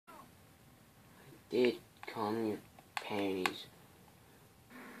Did calm your panties.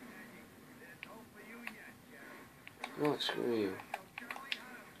 You know what, screw you.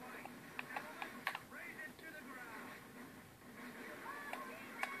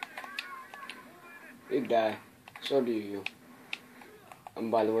 You die. So do you. And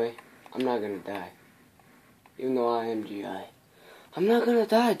by the way, I'm not gonna die. Even though I am GI. I'm not gonna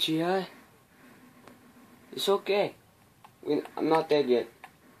die, GI. It's okay. I'm not dead yet.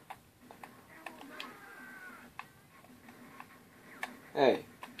 Hey.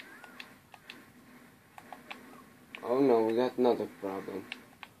 Oh no, we got another problem.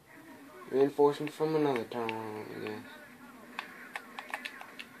 Reinforcements from another town, I guess.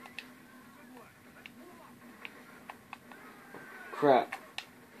 Crap.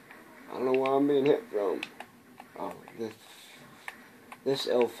 I don't know where I'm being hit from. Oh, this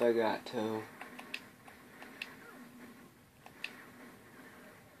elf I got too.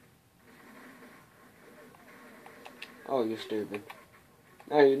 Oh, you're stupid.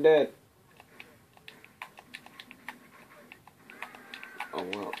 Now you're dead. Oh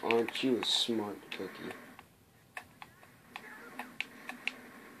well, aren't you a smart cookie?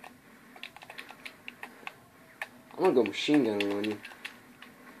 I'm gonna go machine gun on you.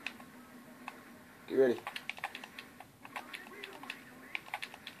 Get ready.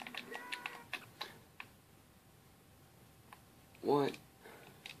 What?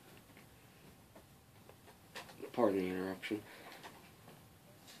 Pardon the interruption.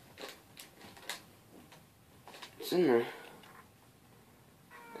 It's in there.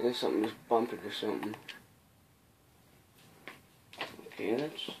 I guess something just bumped it or something. Okay,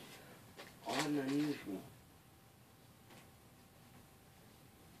 that's odd and unusual.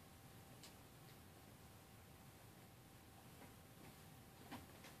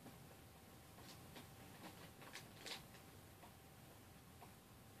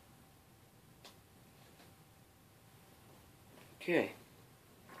 Okay.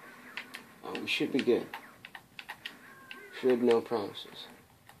 We should be good. Should no promises.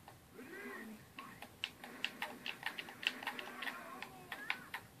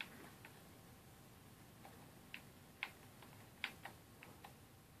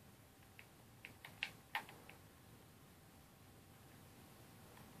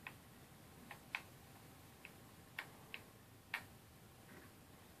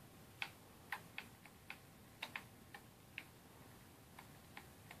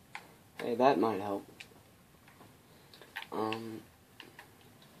 Hey, that might help.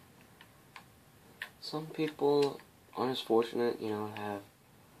 Some people aren't as fortunate, you know, have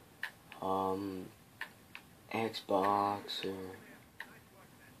Xbox or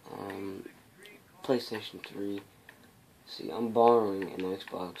PlayStation 3. See, I'm borrowing an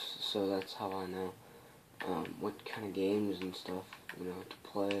Xbox, so that's how I know what kind of games and stuff, you know, to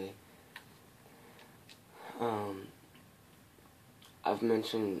play. I've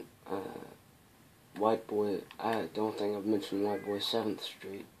mentioned White Boy. I don't think I've mentioned White Boy 7th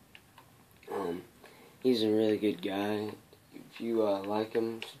Street. He's a really good guy. If you like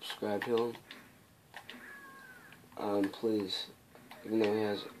him, subscribe to him. Please, even though he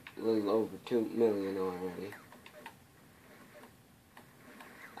has a little over 2 million already.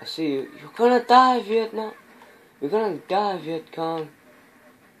 I see you. You're gonna die, Vietnam. You're gonna die, Viet Cong.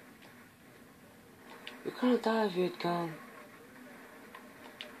 You're gonna die, Viet Cong.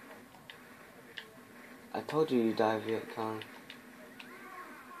 I told you die, Viet Cong.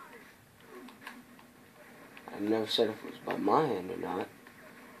 I never said if it was by my hand or not,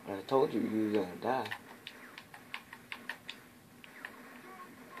 but I told you you were gonna die.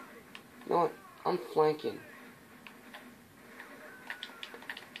 You know what? I'm flanking.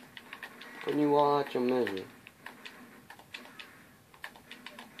 Putting you all out your misery.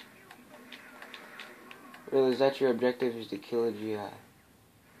 Really, is that your objective, is to kill a GI?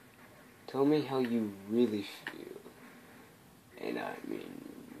 Tell me how you really feel. And I mean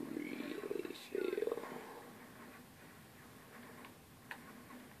really feel.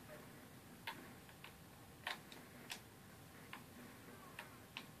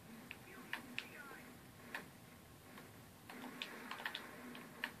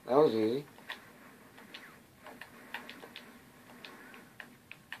 That was easy.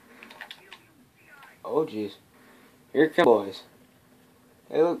 Oh jeez. Here come boys.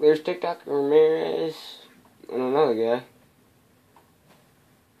 Hey look, there's TikTok Ramirez and another guy.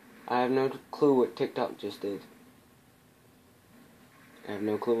 I have no clue what TikTok just did. I have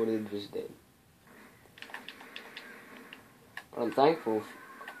no clue what it just did. But I'm thankful.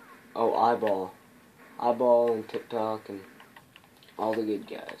 Oh, Eyeball. Eyeball and TikTok and all the good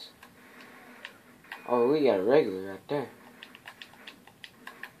guys. Oh, we got a regular right there.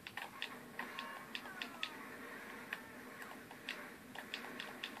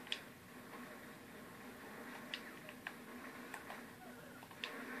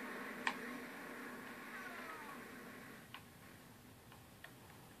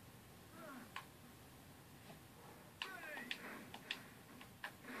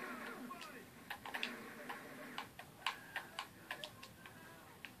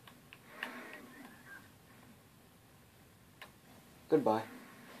 Goodbye.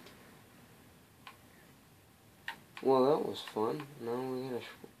 Well, that was fun. Now we gotta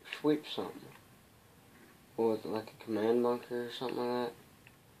sweep something. Or with like a command bunker or something like that.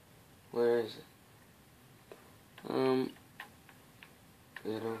 Where is it?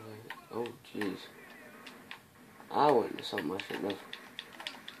 Is it over here? Oh, jeez. I went into something I shouldn't have.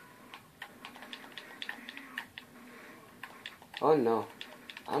 Oh no.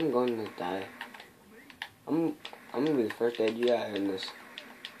 I'm going to die. I'm gonna be the first AGI in this.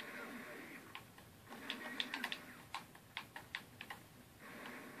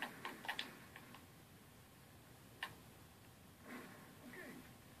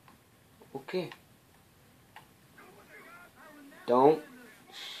 Okay. Don't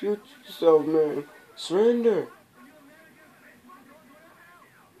shoot yourself, man. Surrender.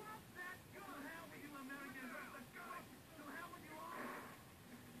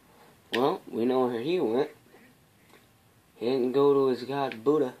 Well, we know where he went. He didn't go to his god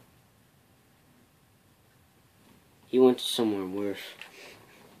Buddha. He went to somewhere worse.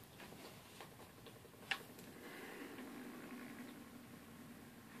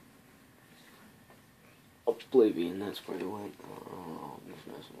 Oblivion, that's where he went. Oh, there's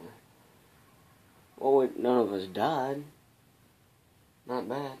no somewhere. Well, wait, none of us died. Not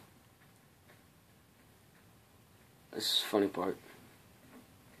bad. This is the funny part.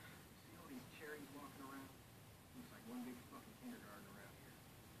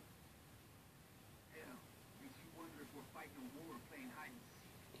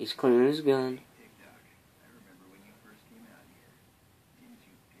 He's cleaning his gun.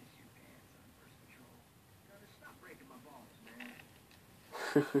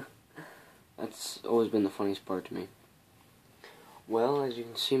 That's always been the funniest part to me. Well, as you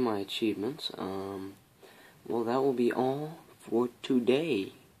can see my achievements, well, that will be all for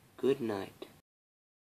today. Good night.